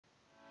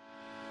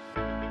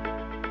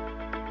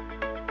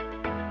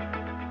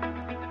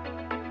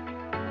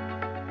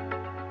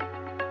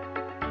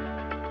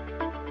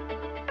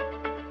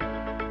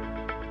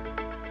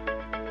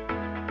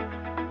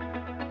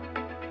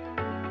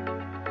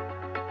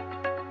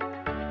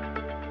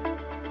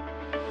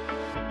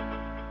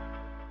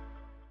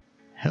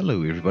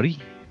Hello everybody,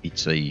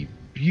 it's a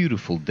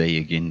beautiful day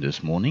again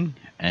this morning,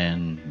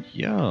 and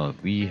yeah,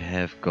 we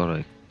have got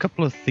a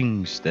couple of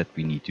things that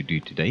we need to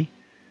do today.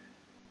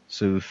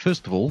 So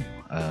first of all,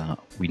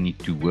 we need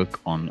to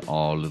work on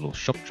our little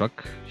shop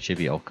truck,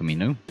 Chevy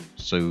Elcamino.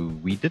 So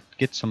we did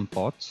get some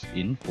parts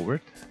in for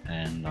it,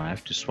 and I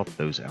have to swap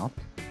those out.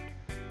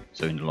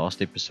 So in the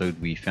last episode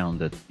we found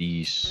that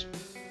these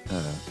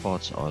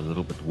parts are a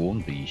little bit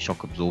worn, the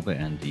shock absorber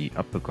and the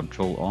upper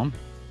control arm,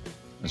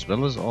 as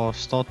well as our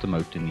starter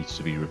motor needs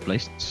to be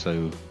replaced,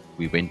 so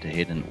we went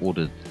ahead and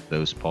ordered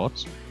those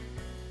parts.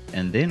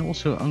 And then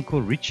also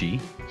Uncle Richie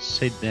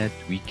said that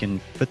we can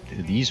fit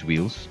these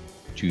wheels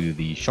to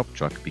the shop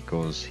truck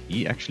because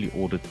he actually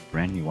ordered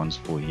brand new ones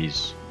for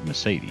his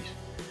Mercedes.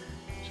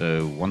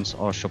 So once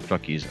our shop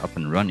truck is up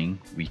and running,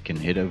 we can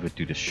head over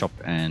to the shop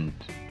and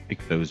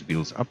pick those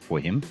wheels up for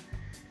him,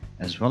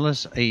 as well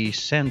as a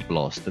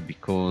Sandblaster,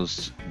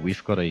 because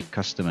we've got a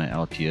customer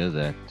out here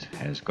that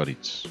has got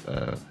its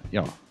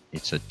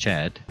it's a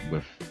Chad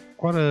with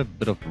quite a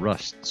bit of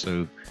rust.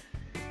 So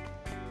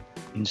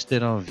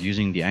instead of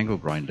using the angle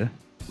grinder,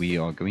 we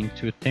are going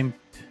to attempt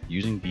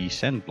using the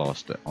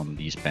Sandblaster on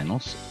these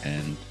panels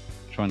and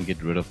try and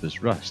get rid of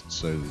this rust.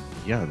 So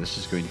yeah, this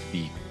is going to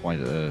be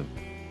quite a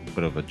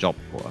bit of a job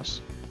for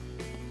us,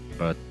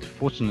 but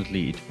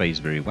fortunately it pays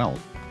very well.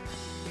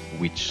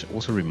 Which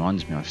also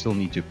reminds me, I still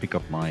need to pick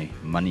up my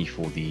money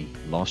for the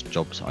last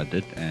jobs I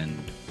did, and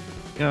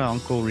yeah,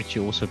 Uncle Richie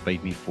also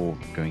paid me for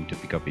going to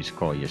pick up his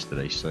car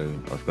yesterday, so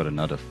I've got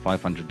another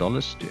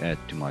 $500 to add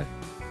to my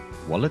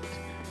wallet,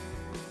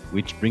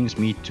 which brings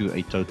me to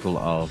a total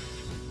of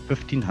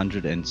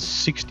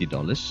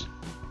 $1,560.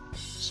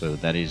 So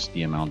that is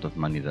the amount of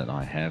money that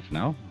I have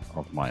now,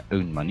 of my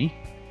own money.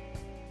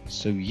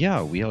 So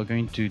yeah, we are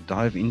going to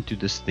dive into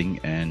this thing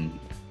and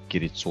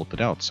get it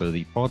sorted out. So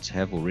the parts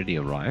have already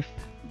arrived.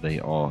 They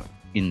are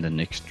in the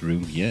next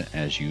room here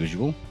as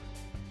usual,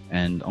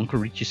 and Uncle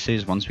Richie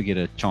says once we get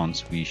a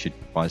chance we should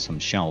buy some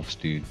shelves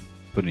to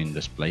put in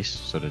this place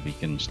so that we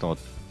can start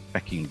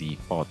packing the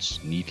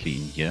parts neatly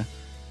in here.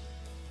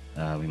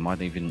 We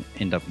might even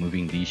end up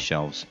moving these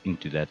shelves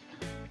into that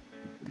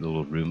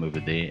little room over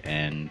there,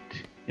 and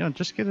yeah,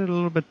 just get a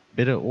little bit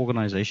better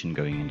organization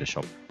going in the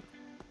shop.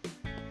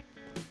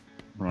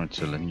 Right,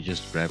 so let me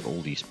just grab all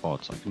these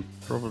parts. I can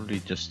probably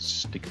just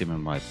stick them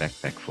in my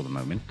backpack for the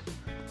moment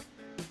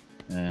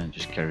and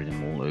just carry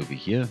them all over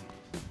here.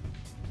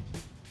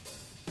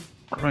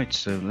 Alright,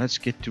 so let's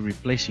get to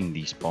replacing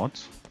these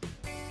parts.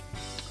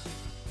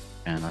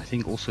 And I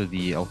think also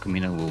the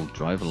Elcamino will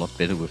drive a lot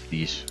better with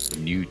these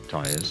new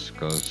tires,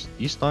 because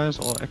these tires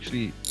are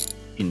actually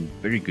in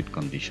very good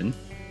condition,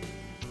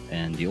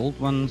 and the old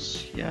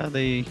ones, yeah,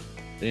 they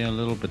are a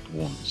little bit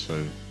worn,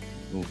 so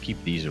we'll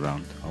keep these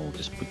around. I'll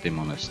just put them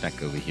on a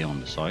stack over here on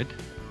the side.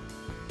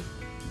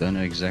 Don't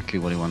know exactly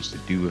what he wants to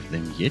do with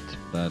them yet,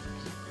 but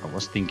I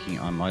was thinking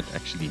I might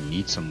actually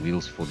need some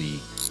wheels for the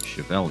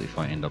Chevelle if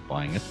I end up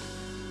buying it.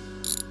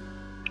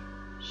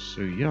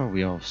 So yeah,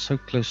 we are so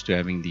close to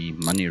having the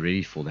money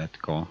ready for that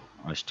car.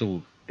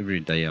 Every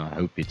day I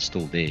hope it's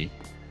still there.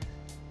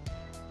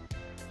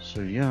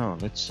 So yeah,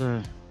 let's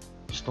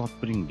start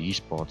putting these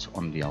parts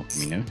on the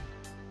Elcamino.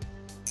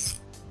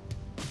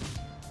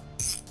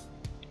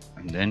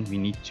 And then we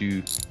need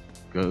to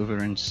go over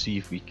and see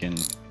if we can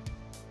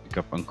pick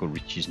up Uncle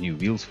Richie's new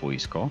wheels for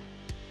his car.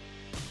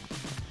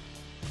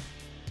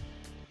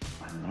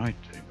 Alright,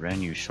 a brand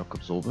new shock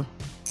absorber.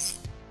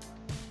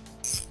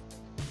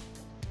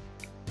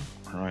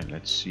 Alright,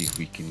 let's see if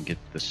we can get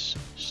this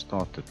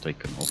starter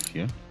taken off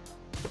here.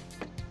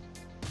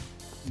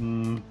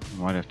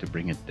 Might have to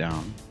bring it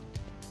down.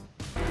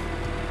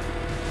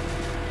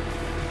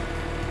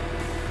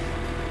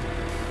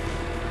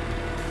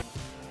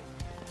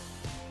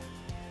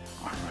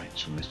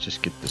 So let's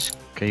just get this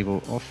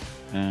cable off,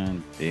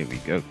 and there we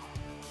go.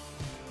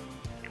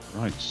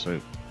 Right, so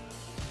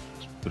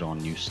let's put our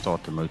new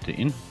starter motor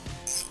in.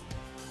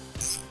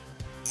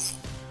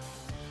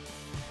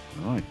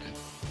 Right,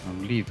 I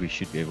believe we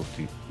should be able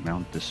to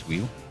mount this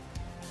wheel.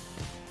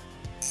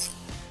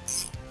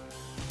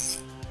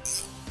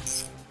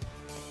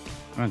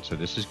 Right, so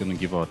this is going to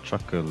give our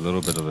truck a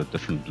little bit of a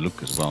different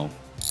look as well.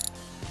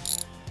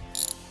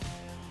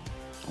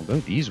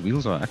 Although these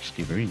wheels are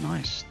actually very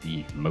nice,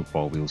 the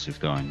mobile wheels, if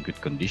they are in good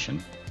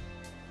condition.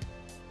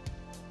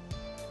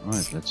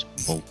 Right, let's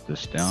bolt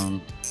this down.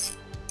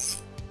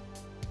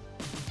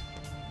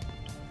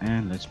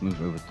 And let's move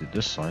over to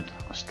this side.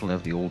 I still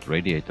have the old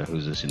radiator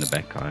hoses in the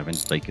back. I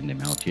haven't taken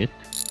them out yet.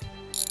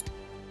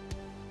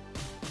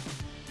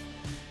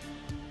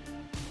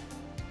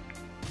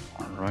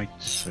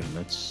 Alright, so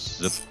let's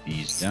zip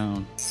these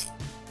down.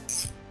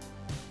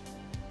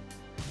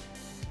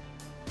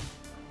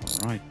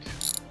 Alright.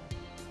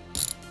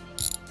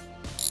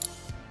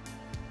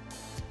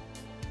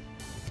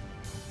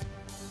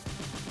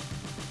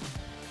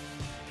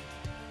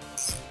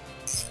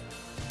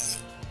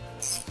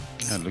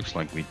 It looks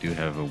like we do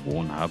have a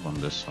worn hub on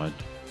this side,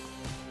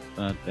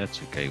 but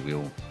that's okay.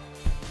 We'll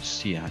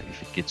see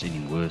if it gets any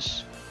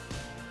worse.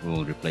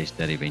 we'll replace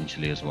that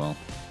eventually as well.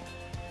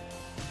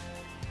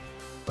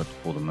 But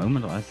for the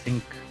moment, I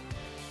think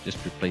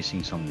just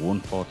replacing some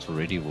worn parts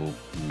already will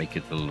make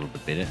it a little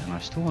bit better. And I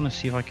still want to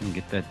see if I can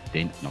get that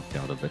dent knocked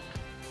out a bit.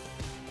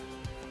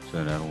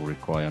 So that will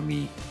require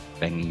me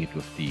banging it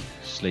with the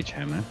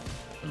sledgehammer.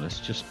 So let's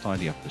just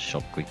tidy up the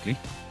shop quickly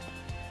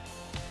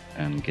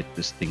and get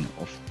this thing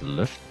off the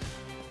lift.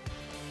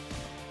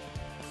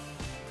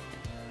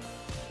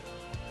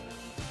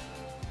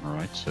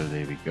 Alright, so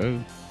there we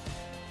go.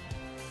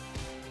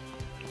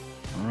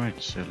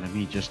 Alright, so let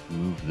me just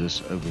move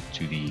this over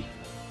to the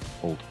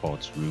old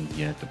parts room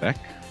here at the back.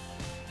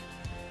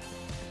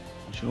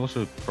 I should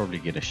also probably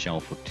get a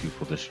shelf or two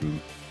for this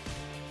room.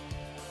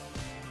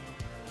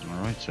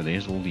 Alright, so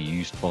there's all the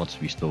used parts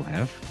we still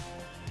have.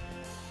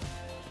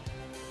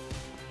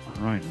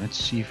 Alright, let's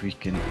see if we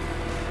can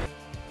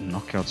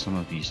knock out some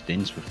of these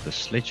dents with the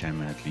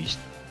sledgehammer at least.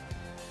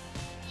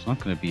 It's not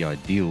going to be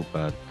ideal,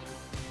 but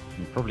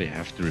we'll probably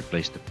have to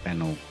replace the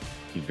panel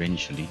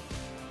eventually.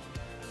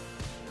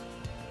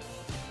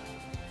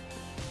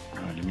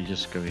 Alright, let me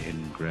just go ahead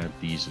and grab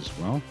these as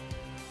well.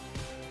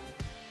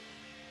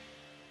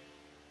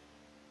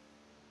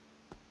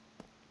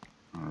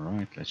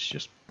 Alright, let's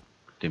just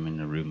put them in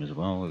the room as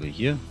well over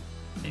here.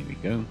 There we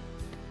go.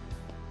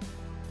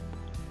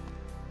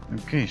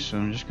 Okay, so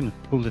I'm just going to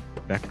pull it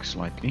back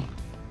slightly.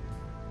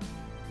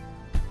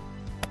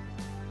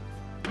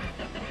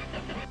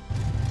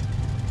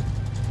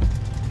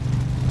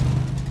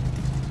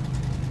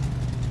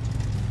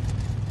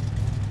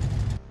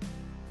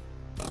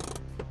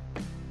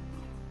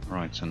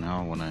 Right, so now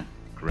I want to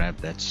grab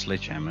that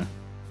sledgehammer.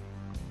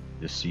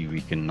 Just see if we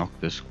can knock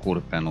this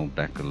quarter panel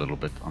back a little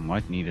bit. I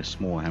might need a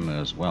small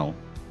hammer as well.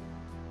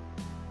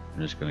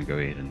 I'm just going to go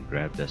ahead and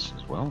grab this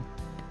as well.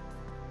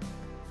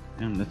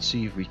 And let's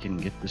see if we can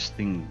get this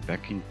thing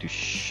back into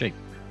shape.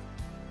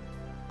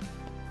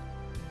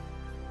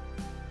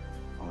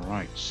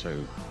 Alright,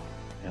 so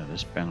yeah,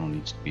 this panel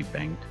needs to be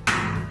banged.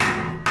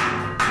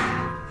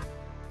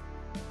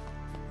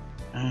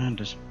 And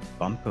this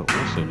bumper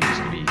also needs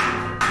to be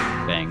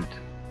banged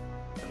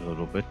a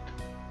little bit.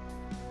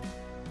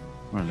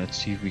 Well, let's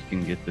see if we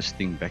can get this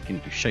thing back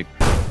into shape.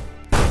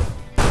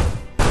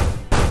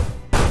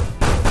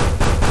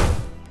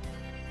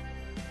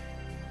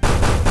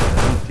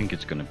 I think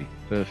it's going to be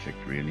perfect,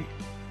 really.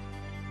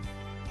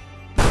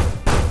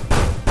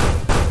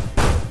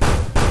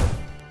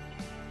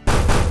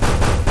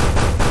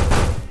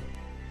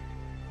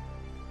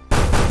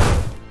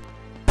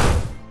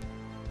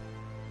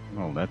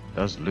 Well, that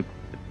does look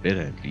a bit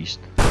better at least.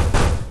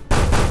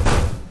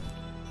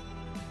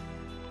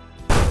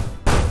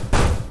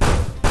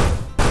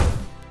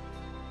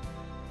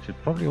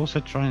 Should probably also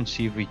try and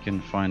see if we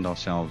can find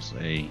ourselves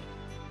a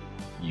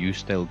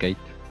used tailgate.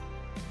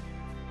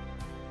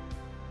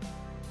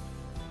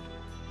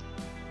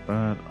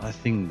 But I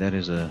think that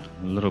is a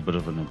little bit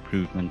of an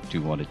improvement to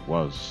what it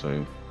was, so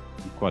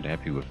I'm quite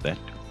happy with that.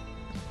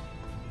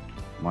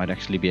 Might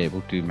actually be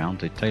able to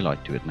mount a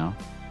taillight to it now.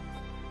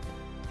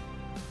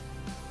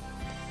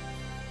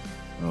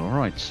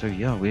 Alright, so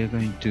yeah, we're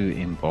going to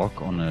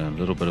embark on a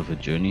little bit of a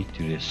journey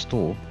to the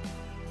store.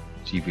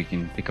 See if we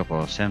can pick up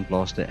our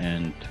Sandblaster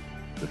and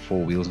the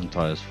 4 wheels and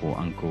tires for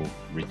Uncle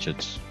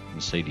Richard's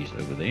Mercedes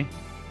over there.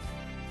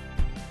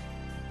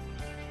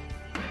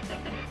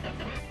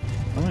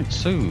 Alright,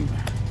 so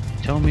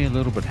tell me a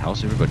little bit,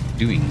 how's everybody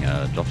doing?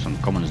 Drop some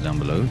comments down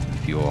below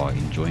if you are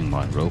enjoying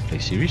my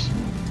roleplay series.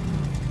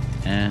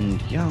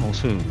 And yeah,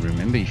 also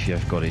remember, if you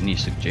have got any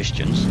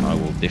suggestions, I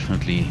will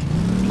definitely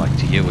like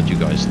to hear what you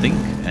guys think.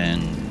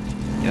 And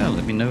yeah,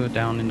 let me know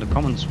down in the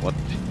comments what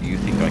you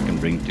think I can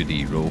bring to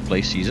the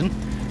roleplay season.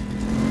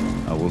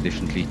 I will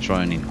definitely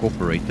try and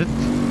incorporate it.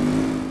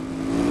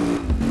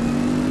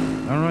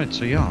 Alright,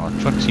 so yeah, our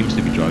truck seems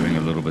to be driving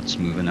a little bit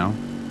smoother now.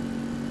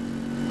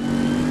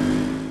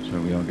 So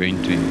we are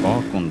going to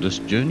embark on this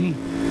journey.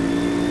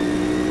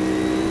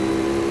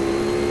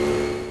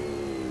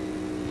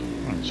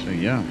 Right, so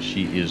yeah,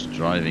 she is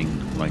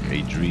driving like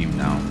a dream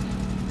now.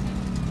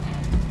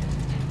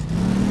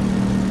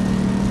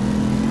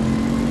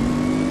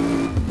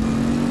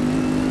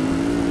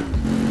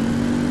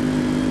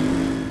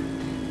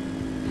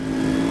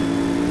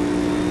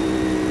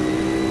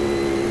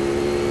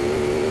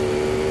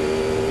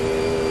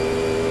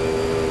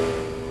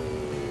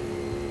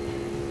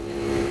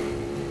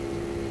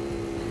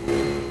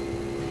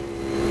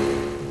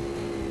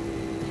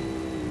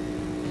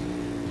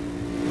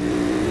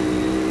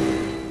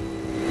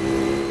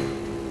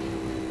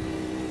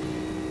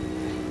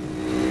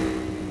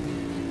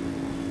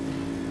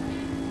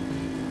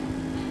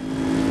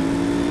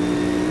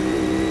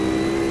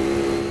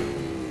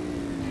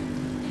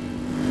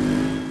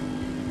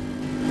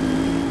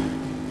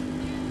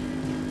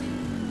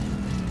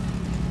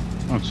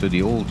 So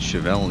the old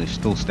Chevelle is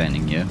still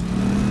standing here.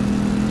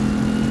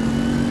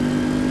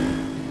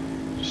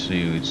 So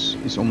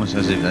it's almost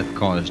as if that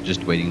car is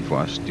just waiting for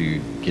us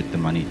to get the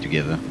money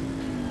together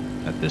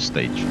at this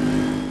stage.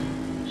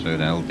 So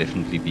that'll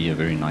definitely be a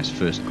very nice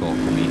first car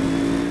for me.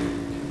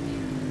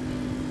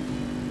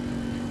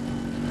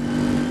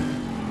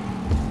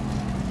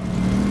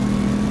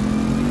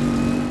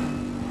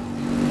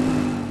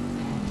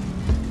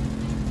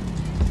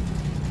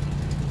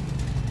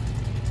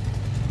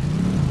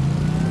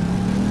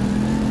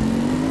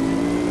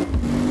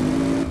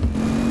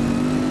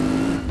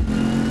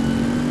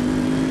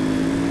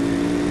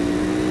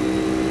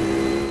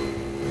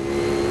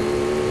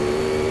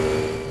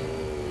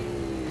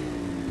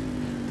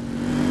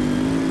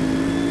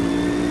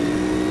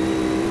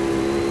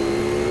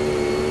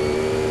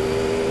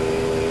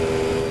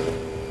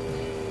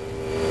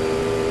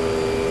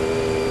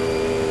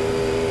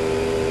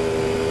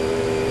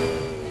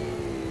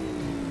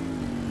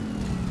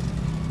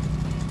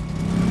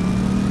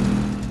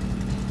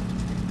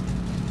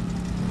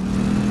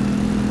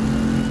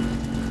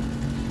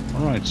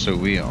 Alright, so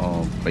we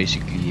are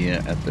basically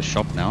here at the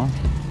shop now,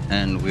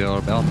 and we are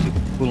about to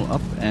pull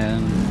up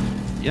and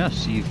yeah,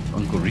 see if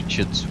Uncle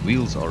Richard's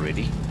wheels are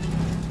ready.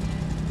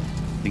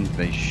 I think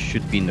they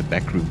should be in the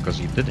back room because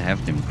he did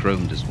have them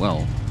chromed as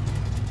well.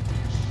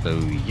 So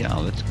yeah,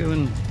 let's go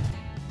and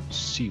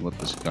see what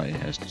this guy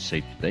has to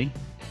say today.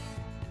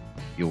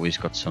 He always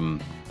got some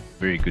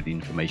very good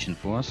information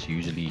for us.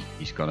 Usually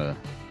he's got a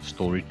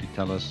story to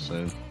tell us,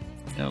 so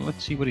yeah,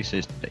 let's see what he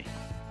says today.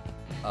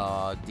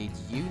 Did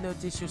you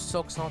notice your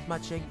socks aren't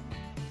matching?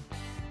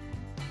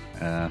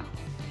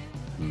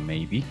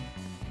 Maybe.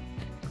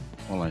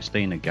 Well, I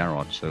stay in a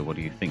garage, so what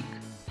do you think?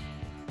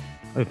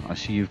 Oh, I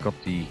see you've got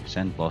the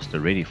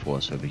Sandblaster ready for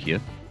us over here.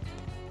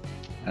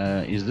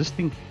 Is this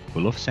thing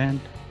full of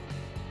sand?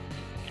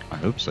 I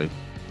hope so.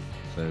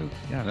 So,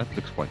 yeah, that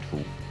looks quite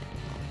full.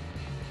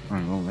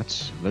 Alright, well,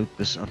 let's load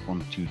this up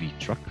onto the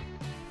truck.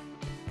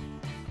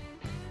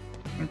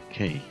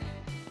 Okay.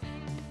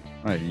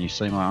 Alright, and you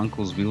say my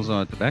uncle's wheels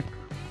are at the back?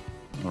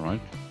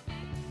 Alright.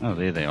 Oh,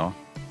 there they are.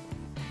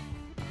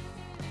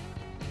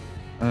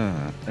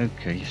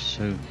 Okay,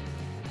 so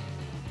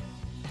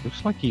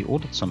looks like he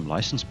ordered some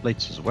license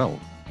plates as well.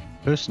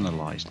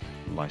 Personalized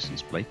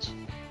license plates.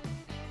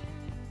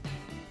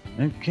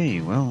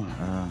 Okay, well,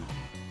 I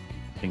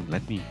think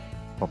let me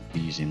pop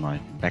these in my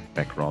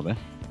backpack rather.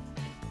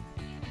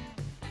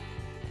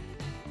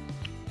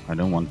 I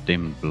don't want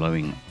them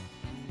blowing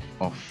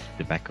off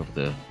the back of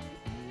the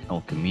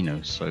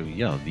Elcamino, so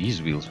yeah,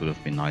 these wheels would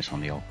have been nice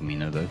on the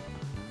Elcamino though.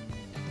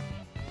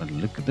 But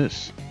look at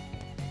this.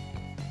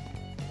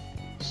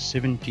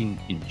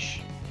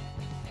 17-inch.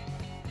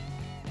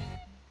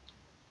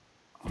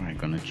 Alright,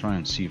 gonna try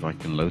and see if I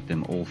can load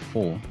them all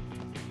four.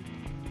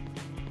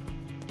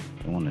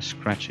 Don't want to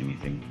scratch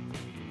anything,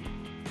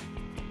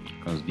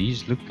 because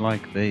these look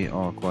like they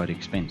are quite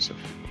expensive.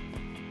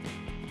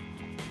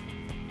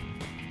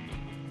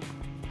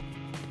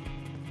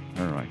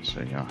 Alright, so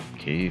yeah,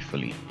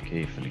 carefully.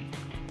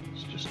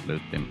 Let's just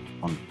load them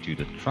onto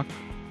the truck.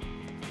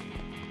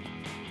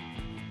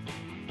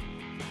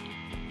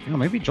 Yeah,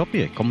 maybe drop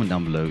me a comment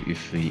down below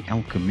if the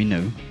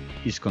Elcamino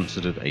is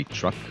considered a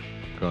truck,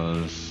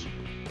 because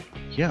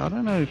yeah, I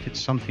don't know if it's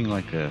something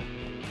like a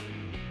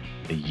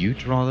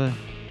ute rather,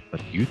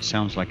 but ute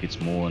sounds like it's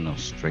more an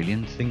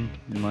Australian thing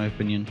in my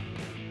opinion,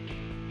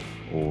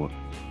 or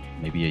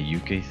maybe a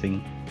UK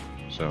thing,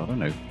 so I don't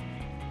know.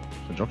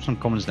 So drop some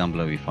comments down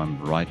below if I'm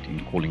right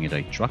in calling it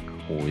a truck,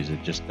 or is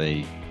it just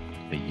a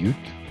ute.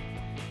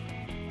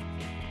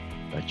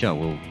 But yeah,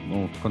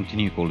 we'll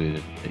continue calling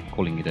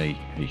it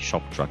a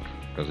shop truck,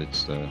 because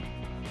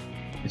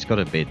it's got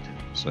a bed,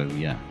 so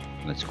yeah,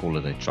 let's call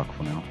it a truck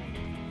for now.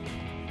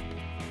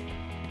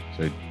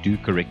 So do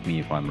correct me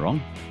if I'm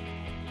wrong.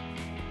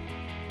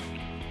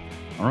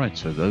 Alright,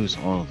 so those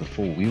are the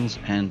four wheels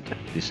and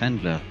the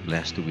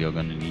Sandblaster we are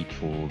going to need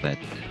for that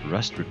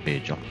rust repair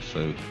job.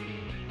 So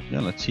yeah,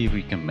 let's see if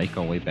we can make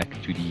our way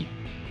back to the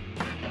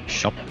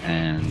shop.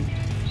 And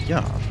yeah,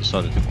 I've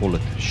decided to call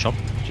it shop,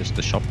 just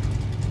the shop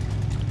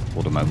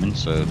for the moment,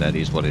 so that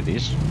is what it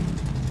is.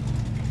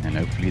 And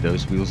hopefully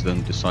those wheels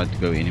don't decide to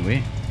go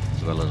anywhere,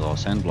 as well as our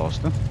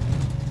Sandblaster.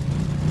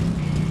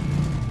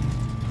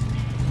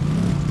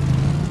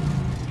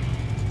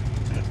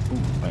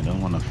 Ooh, I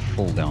don't want to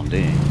fall down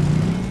there.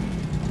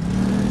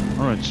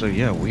 Alright, so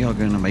yeah, we are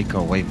going to make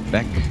our way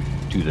back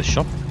to the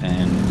shop,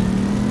 and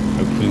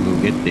hopefully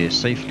we'll get there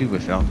safely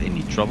without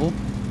any trouble.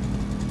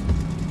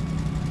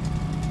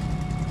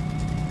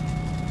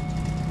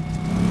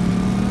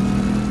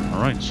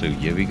 Alright, so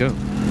here we go.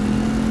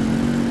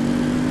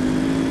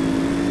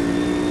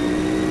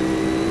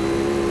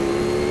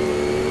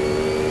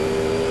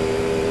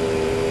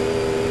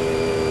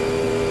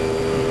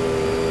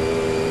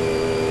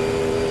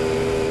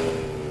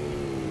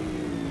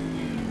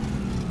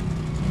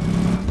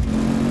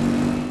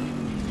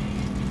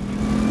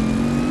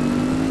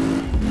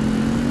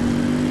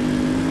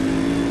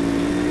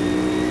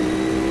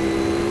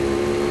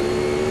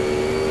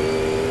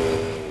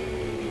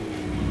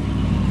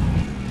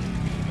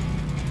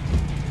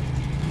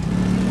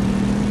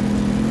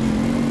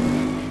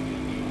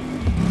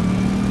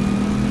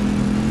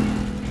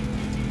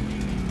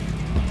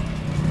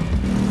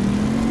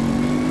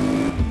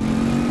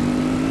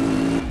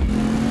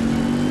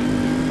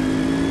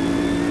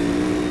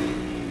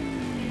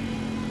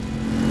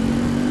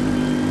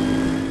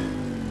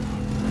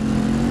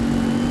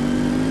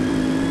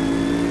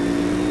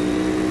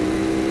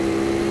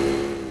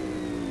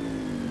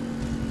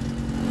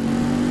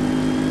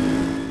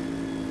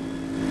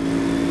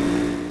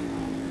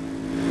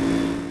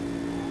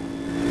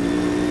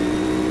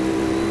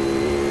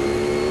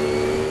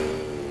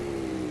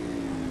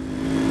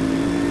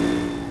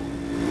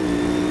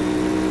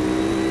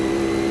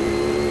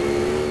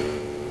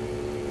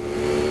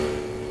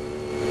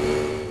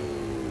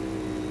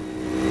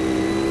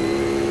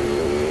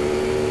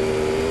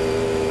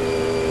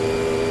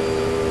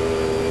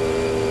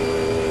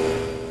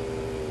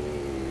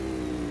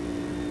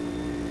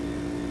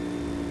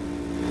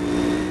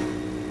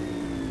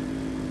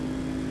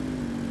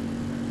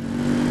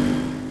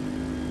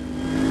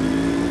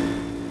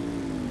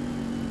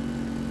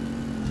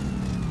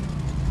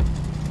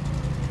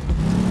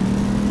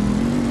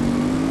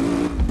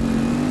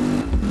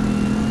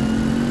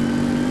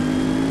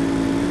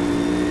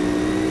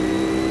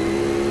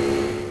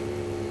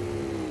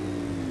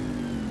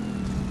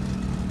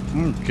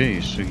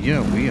 Okay, so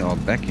yeah, we are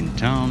back in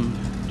town,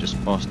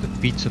 just past the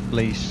pizza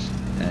place,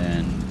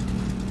 and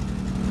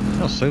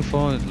well, so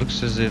far it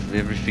looks as if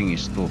everything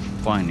is still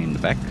fine in the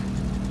back,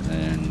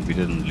 and we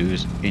didn't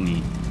lose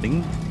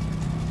anything.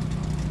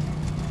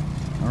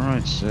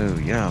 Alright, so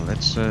yeah,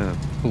 let's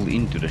pull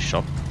into the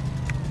shop.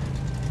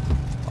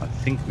 I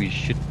think we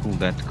should pull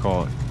that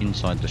car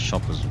inside the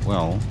shop as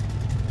well,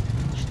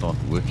 start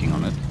working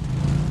on it.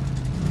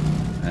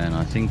 And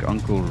I think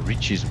Uncle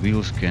Richie's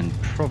wheels can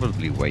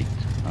probably wait.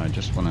 I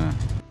just want to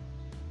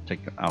take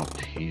out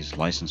his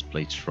license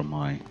plates from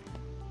my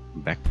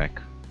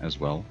backpack as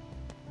well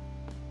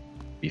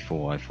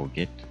before I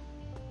forget.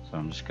 So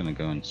I'm just going to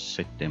go and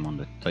set them on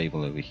the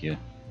table over here.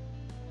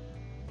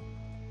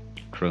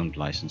 Chromed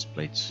license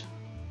plates.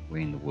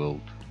 Where in the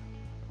world?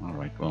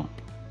 Alright, well.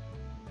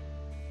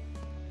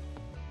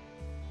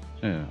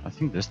 So I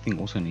think this thing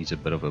also needs a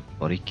bit of a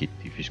body kit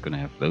if he's going to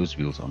have those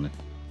wheels on it.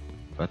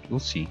 But we'll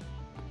see.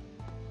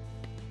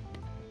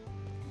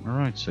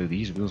 Alright, so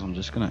these wheels, I'm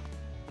just going to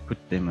put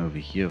them over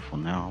here for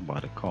now by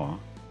the car.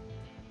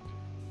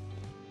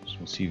 So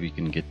we'll see if we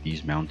can get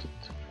these mounted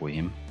for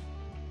him.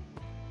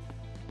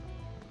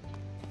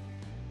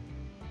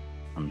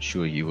 I'm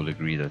sure you will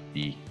agree that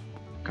the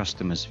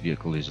customer's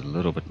vehicle is a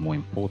little bit more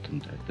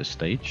important at this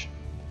stage.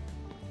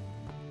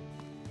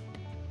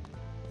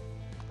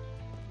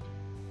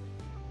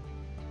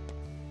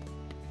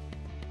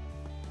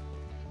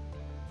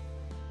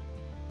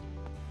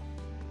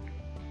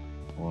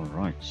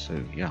 Alright,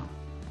 so yeah.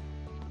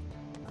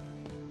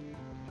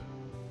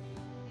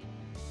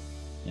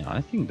 Yeah,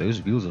 I think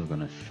those wheels are going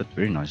to fit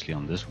very nicely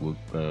on this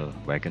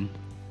wagon.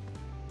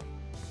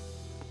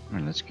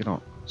 Alright, let's get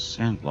our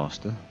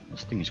Sandblaster.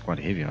 This thing is quite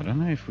heavy. I don't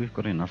know if we've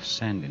got enough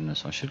sand in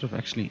this. I should have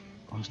actually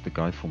asked the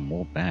guy for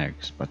more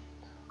bags, but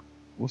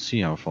we'll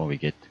see how far we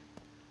get.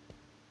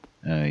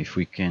 If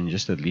we can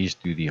just at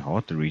least do the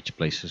hard to reach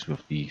places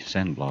with the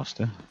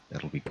Sandblaster,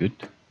 that'll be good.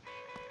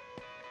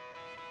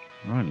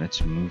 Alright,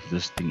 let's move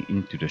this thing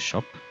into the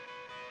shop.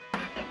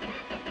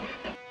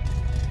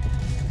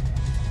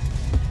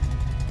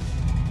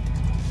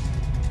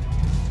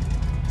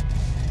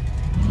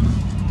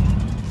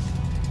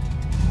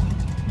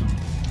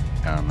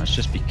 Must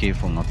just be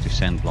careful not to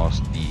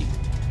sandblast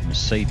the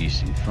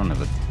Mercedes in front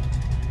of it,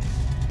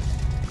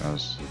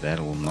 because that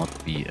will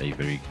not be a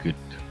very good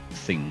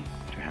thing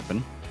to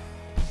happen.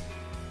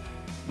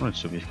 Alright,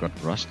 so we've got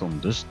rust on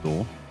this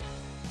door.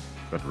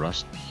 We've got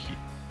rust here.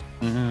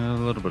 A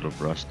little bit of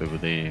rust over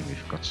there.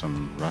 We've got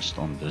some rust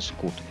on this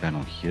quarter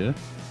panel here,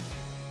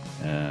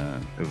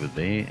 over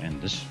there, and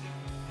this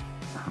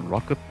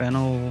rocker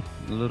panel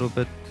a little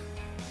bit.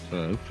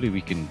 So hopefully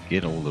we can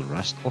get all the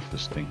rust off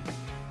this thing.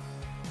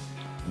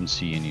 Don't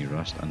see any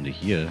rust under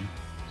here,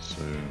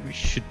 so we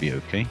should be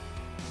okay.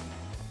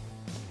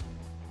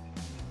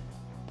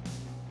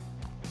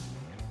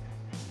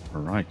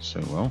 Alright, so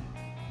well,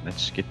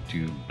 let's get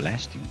to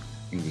blasting.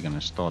 I think we're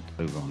gonna start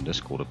over on this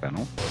quarter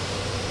panel.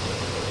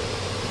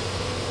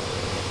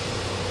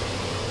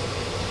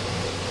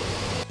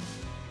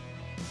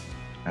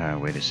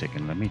 Wait a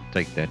second, let me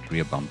take that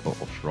rear bumper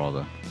off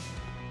rather.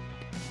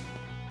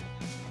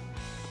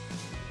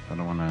 I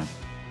don't want to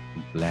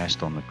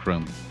blast on the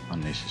chrome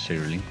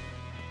unnecessarily.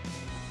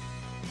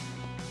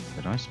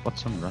 Did I spot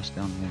some rust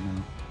down there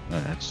now?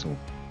 No, that's all.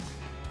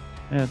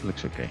 Yeah, it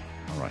looks okay.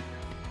 Alright.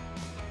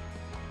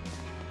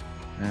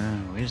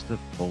 Where's the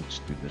bolts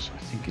to this? I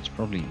think it's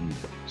probably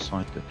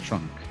inside the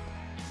trunk.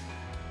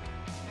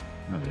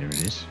 Oh, there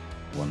it is.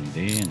 One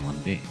there and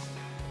one there.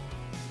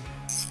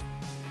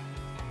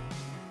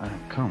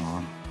 Come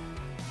on.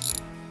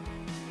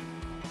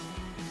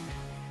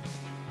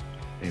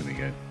 There we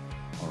go.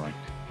 Alright.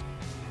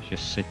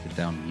 Just set it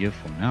down here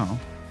for now.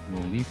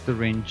 We'll leave the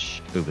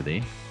wrench over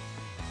there.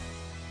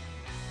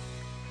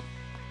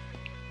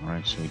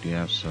 Alright, so we do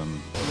have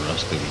some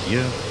rust over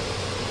here.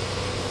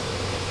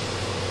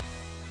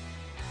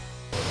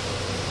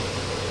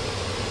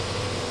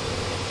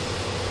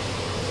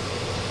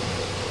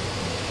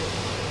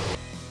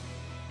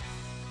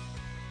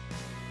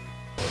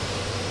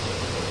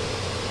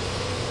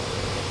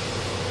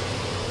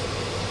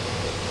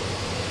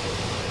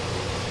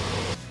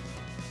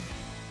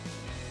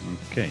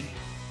 Okay.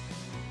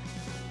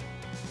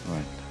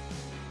 Right.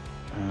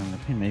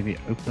 Let me maybe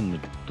open the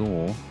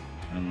door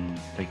and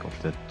take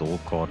off that door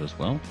card as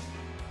well,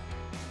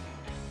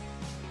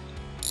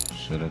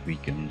 so that we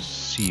can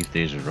see if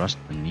there's rust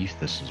beneath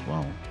this as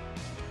well.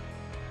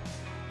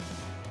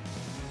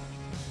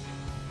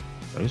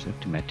 Those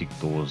automatic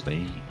doors,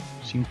 they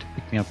seem to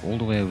pick me up all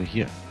the way over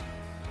here.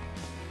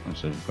 Oh,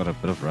 so we've got a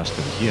bit of rust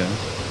over here.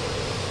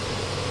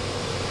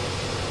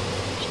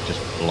 Let's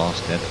just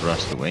blast that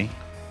rust away.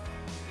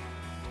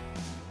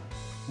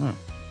 Oh,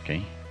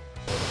 okay.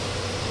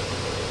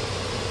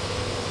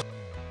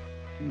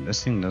 And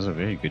this thing does a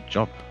very good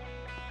job.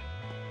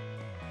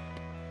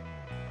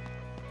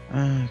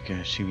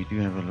 Okay, see, we do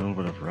have a little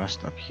bit of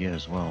rust up here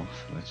as well,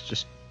 so let's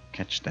just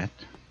catch that.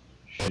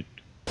 Should.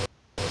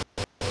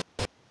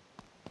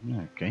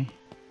 Okay,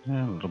 a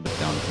little bit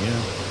down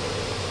here.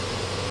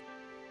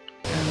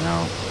 And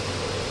now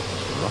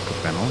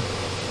panel.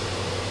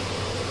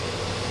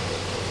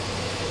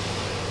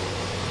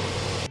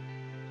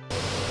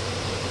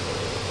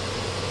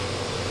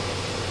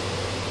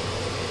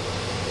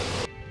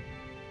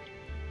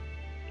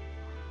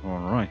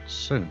 Alright,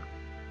 so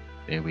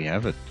there we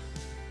have it.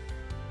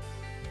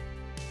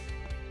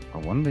 I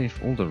wonder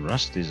if all the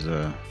rust is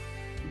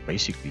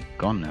basically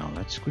gone now.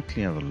 Let's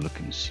quickly have a look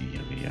and see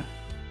over here.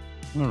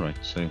 Alright,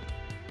 so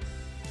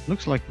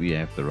looks like we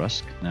have the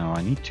rust. Now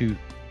I need to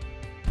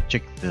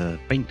check the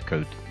paint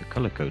code, the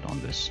color code on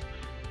this.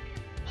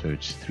 So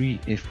it's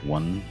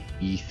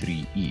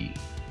 3F1E3E.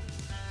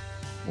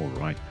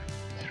 Alright,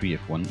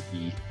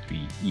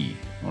 3F1E3E.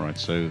 Alright,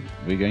 so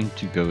we're going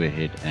to go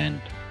ahead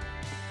and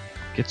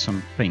get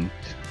some paint.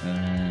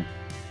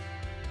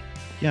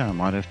 Yeah, I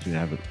might have to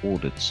have it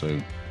ordered, so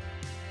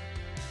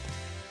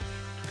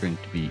it's going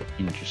to be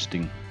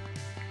interesting.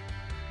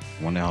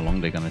 I wonder how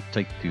long they're going to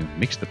take to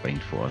mix the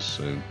paint for us,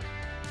 so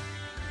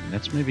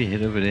let's maybe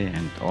head over there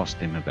and ask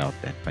them about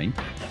that paint.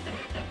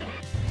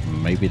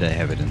 Maybe they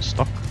have it in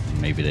stock,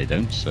 maybe they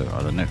don't, so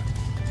I don't know.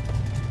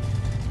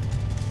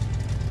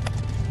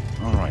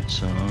 Alright,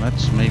 so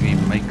let's maybe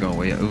make our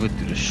way over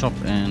to the shop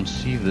and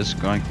see if this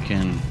guy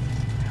can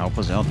help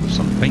us out with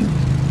some paint.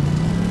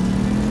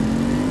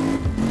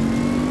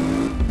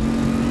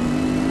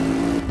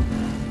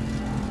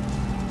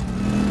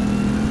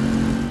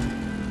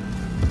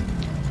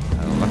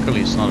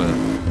 Luckily it's not a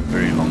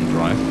very long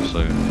drive, so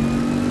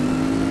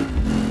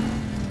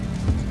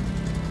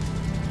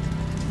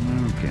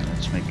okay,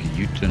 let's make a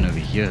U-turn over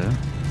here.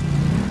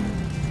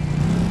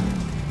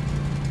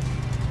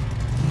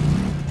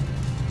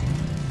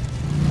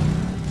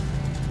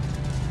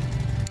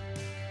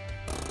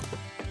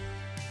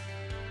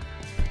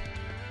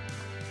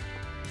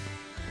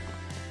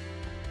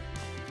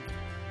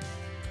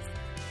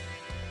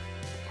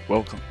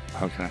 Welcome.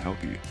 How can I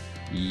help you?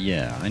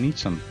 Yeah, I need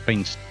some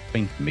paint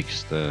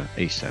mixed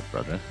ASAP,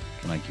 brother.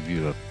 Can I give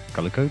you a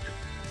color code?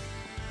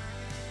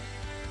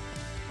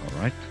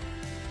 Alright.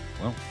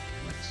 Well,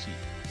 let's see.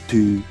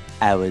 2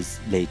 hours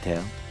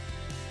later.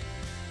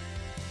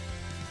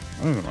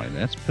 Alright,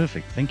 that's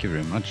perfect. Thank you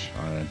very much.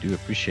 I do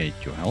appreciate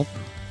your help.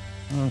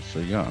 So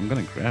yeah, I'm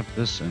gonna grab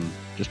this and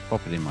just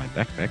pop it in my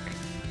backpack.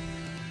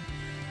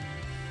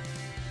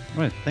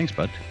 Alright, thanks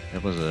bud.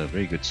 That was a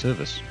very good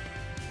service.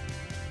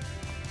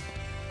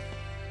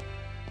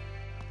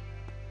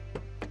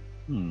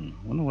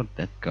 Wonder what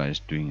that guy is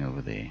doing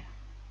over there.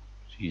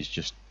 He's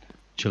just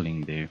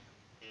chilling there.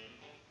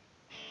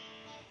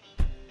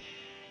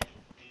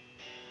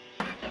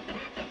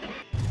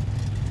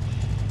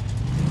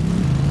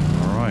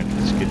 Alright,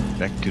 let's get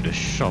back to the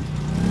shop.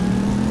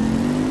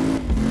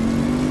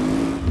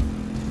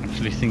 I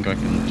actually think I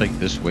can take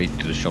this way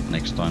to the shop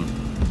next time.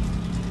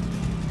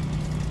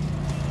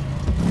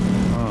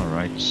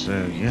 Alright,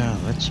 so yeah,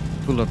 let's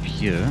pull up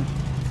here.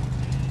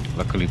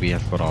 Luckily we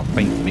have got our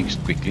paint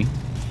mixed quickly.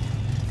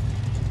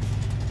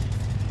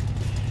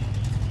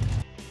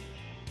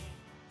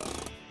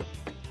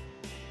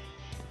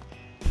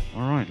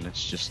 Alright,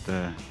 let's just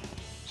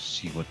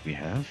see what we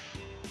have.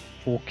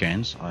 4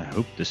 cans. I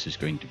hope this is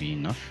going to be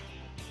enough.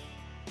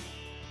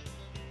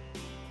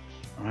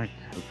 Alright,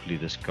 hopefully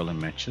this color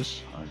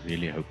matches. I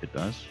really hope it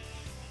does.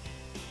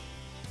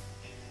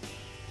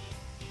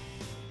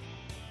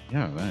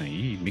 Yeah, well,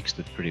 he mixed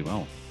it pretty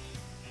well.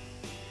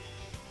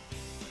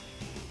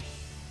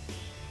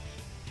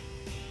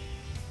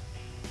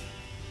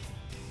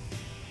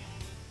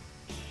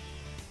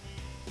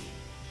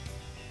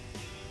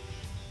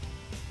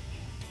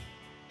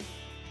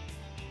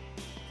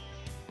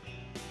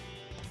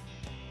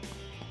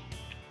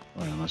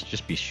 Well, I must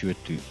just be sure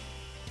to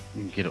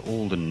get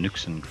all the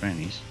nooks and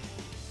crannies.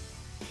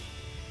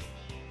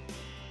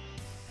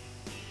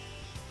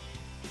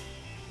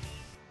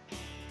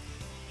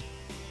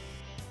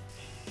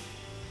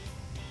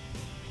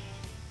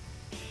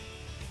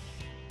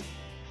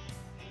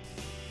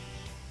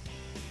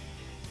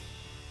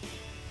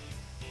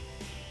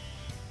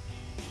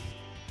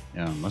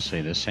 Yeah, I must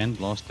say the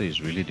Sandblaster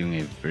is really doing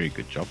a very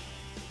good job.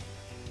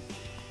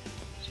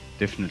 It's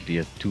definitely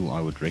a tool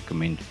I would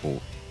recommend for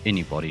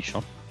any body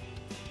shop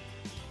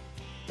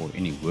or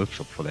any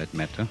workshop for that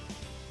matter.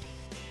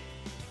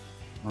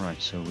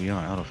 Alright, so we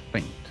are out of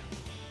paint.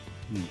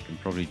 You can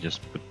probably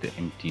just put the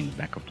empty in the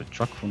back of the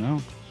truck for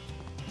now.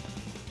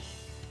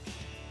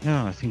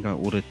 Yeah, I think I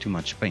ordered too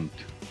much paint,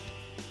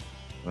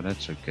 but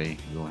that's okay.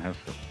 We'll have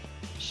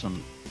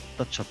some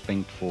touch-up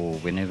paint for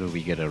whenever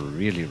we get a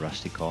really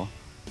rusty car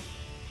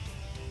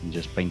and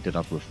just paint it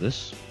up with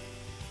this.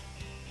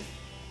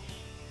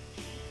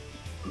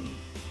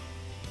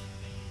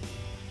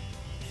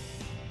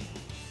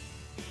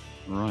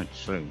 Right,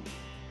 so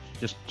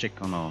just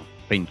check on our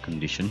paint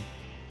condition.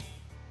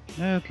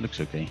 Yeah, it looks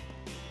okay.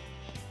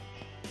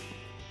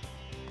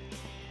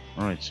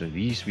 Alright, so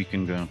these we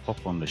can go and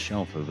pop on the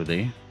shelf over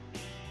there.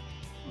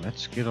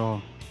 Let's get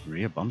our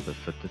rear bumper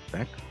fitted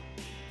back.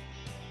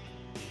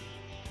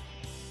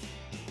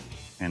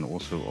 And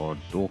also our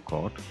door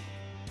card.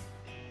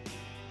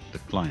 The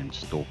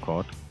client's door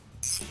card.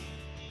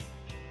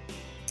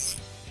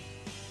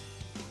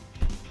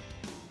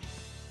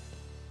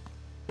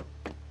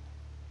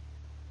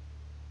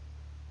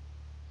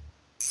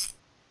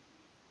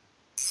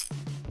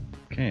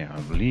 Okay,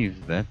 I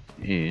believe that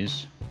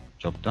is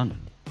job done.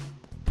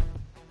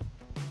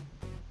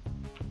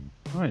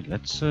 Alright,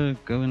 let's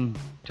go and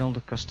tell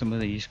the customer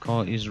that his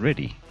car is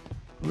ready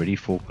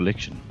for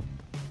collection.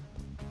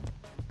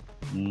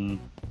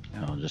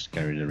 I'll just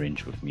carry the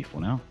wrench with me for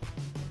now.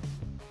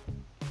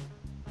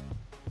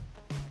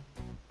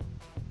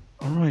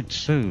 Alright,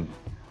 so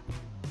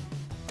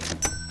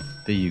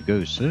there you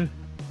go, sir.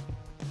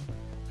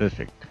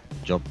 Perfect,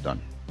 job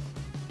done.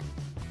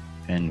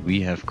 And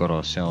we have got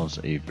ourselves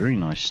a very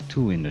nice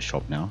tool in the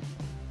shop now.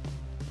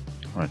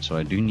 Alright, so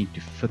I do need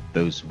to fit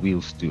those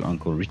wheels to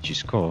Uncle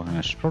Richie's car, and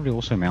I should probably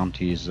also mount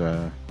his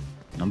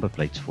number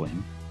plates for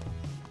him.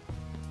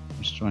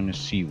 I'm just trying to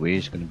see where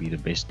is going to be the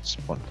best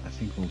spot. I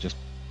think we'll just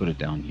put it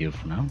down here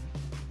for now.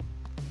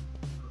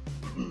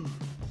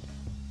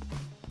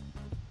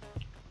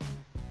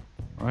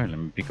 Alright, let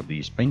me pick up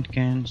these paint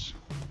cans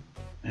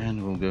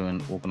and we'll go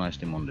and organize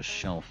them on the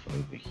shelf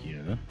over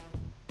here.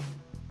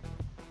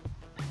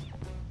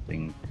 I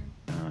think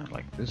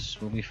like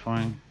this will be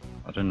fine.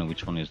 I don't know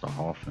which one is the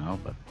half now,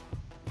 but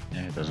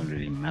yeah, it doesn't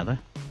really matter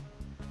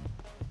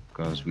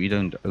because we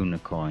don't own a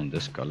car in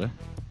this color.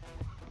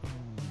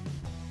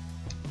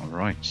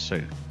 Alright, so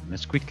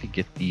let's quickly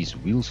get these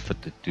wheels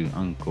fitted to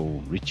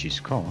Uncle Richie's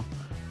car.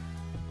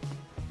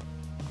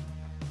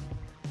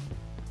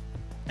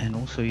 And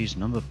also his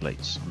number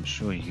plates. I'm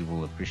sure he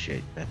will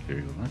appreciate that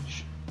very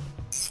much.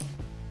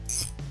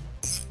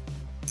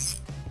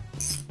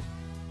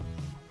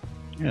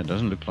 Yeah, it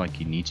doesn't look like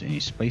he needs any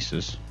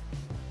spaces.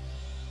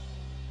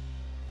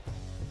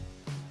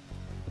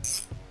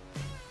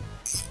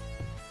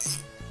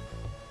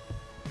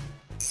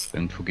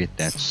 Don't forget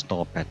that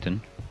star pattern.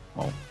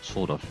 Well,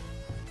 sort of.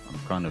 I'm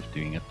kind of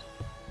doing it.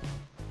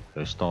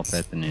 The star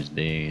pattern is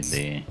there,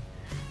 there,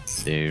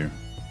 there,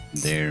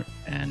 there,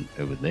 and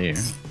over there.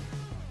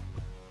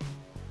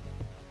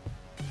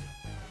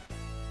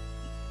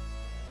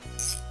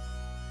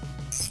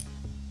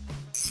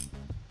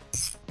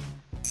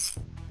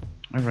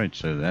 Alright,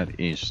 so that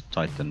is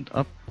tightened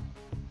up.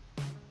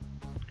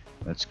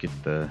 Let's get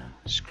the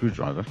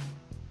screwdriver.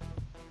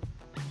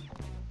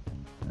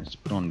 Let's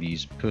put on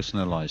these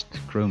personalized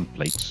chrome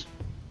plates.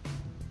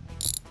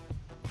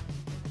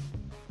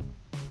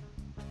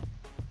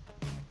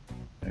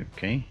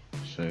 Okay,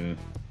 so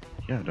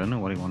yeah, I don't know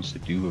what he wants to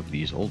do with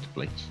these old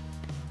plates.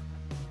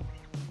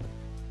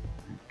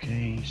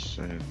 Okay,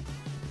 so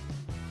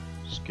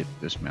let's get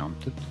this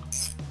mounted.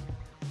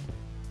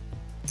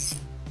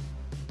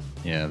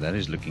 Yeah, that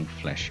is looking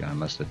flashy, I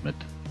must admit.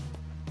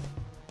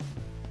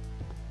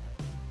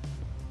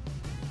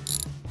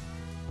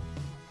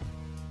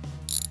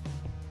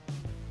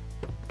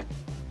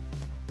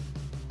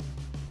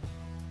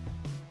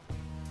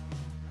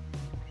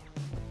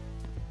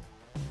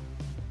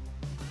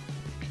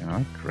 Can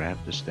I grab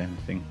this damn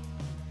thing?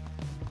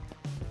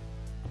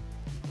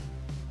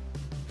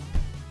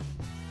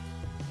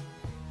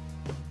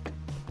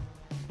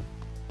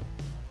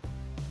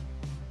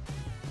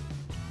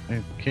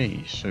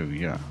 Okay, so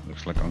yeah,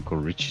 looks like Uncle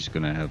Richie's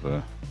gonna have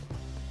a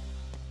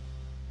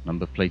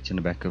number plate in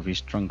the back of his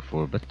trunk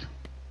for a bit.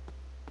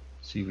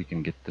 See if we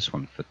can get this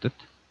one fitted.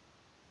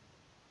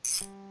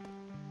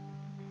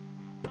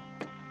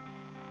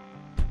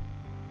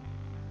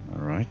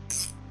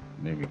 Alright,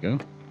 there we go.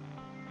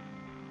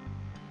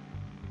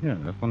 Yeah,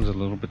 that one's a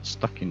little bit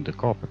stuck in the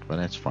carpet, but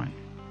that's fine.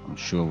 I'm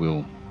sure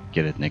we'll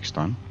get it next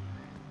time.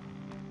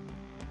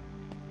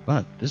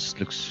 But this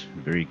looks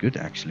very good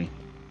actually.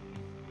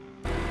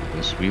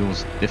 Those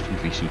wheels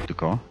definitely suit the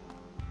car.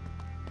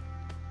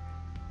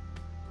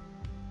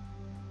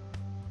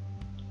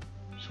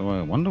 So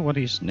I wonder what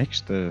his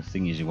next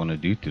thing is he want to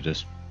do to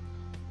this.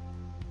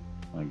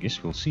 I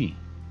guess we'll see.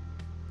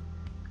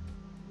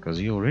 Because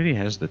he already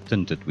has the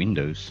tinted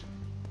windows.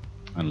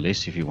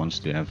 Unless if he wants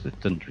to have the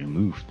tint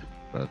removed.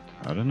 But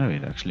I don't know,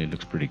 it actually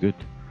looks pretty good.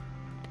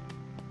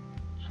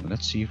 So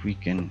let's see if we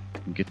can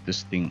get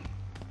this thing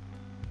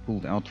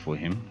pulled out for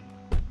him.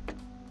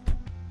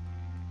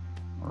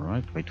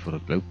 Alright, wait for the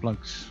glow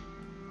plugs.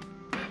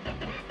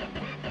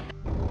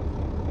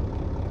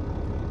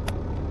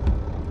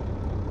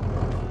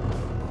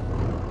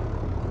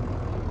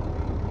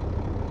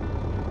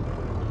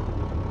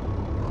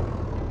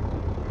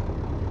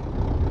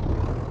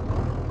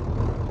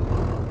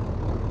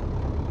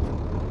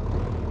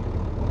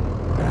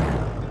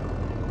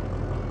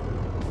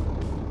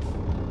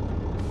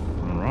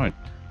 Alright.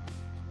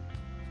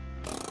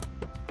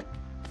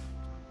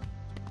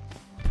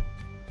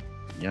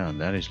 Yeah,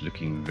 that is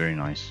looking very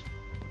nice.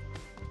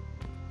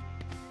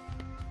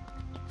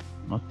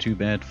 Not too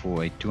bad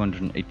for a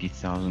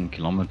 280,000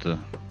 kilometer,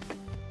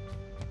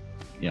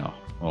 yeah,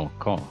 well,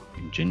 car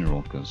in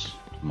general, because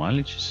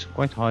mileage is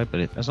quite high,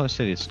 but as I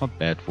said, it's not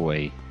bad for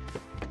a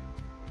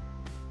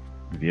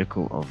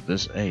vehicle of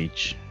this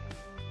age.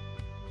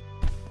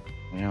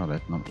 Yeah,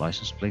 that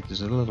license plate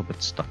is a little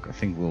bit stuck. I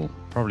think we'll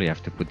probably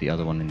have to put the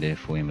other one in there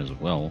for him as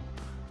well.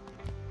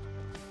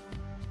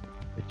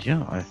 But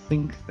yeah, I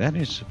think that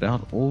is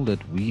about all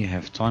that we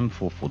have time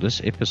for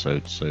this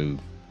episode. So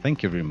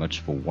thank you very much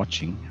for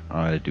watching.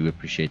 I do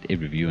appreciate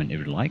every view and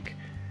every like.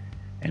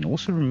 And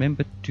also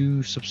remember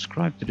to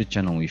subscribe to the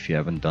channel if you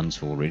haven't done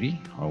so already.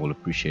 I will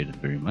appreciate it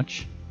very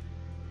much.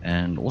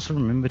 And also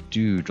remember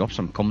to drop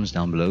some comments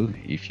down below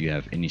if you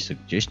have any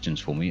suggestions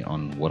for me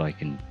on what I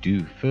can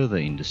do further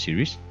in the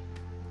series.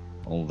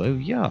 Although,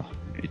 yeah,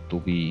 it will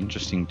be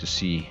interesting to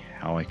see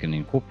how I can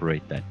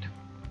incorporate that.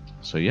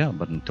 So yeah,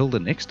 but until the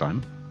next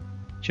time,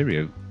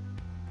 cheerio.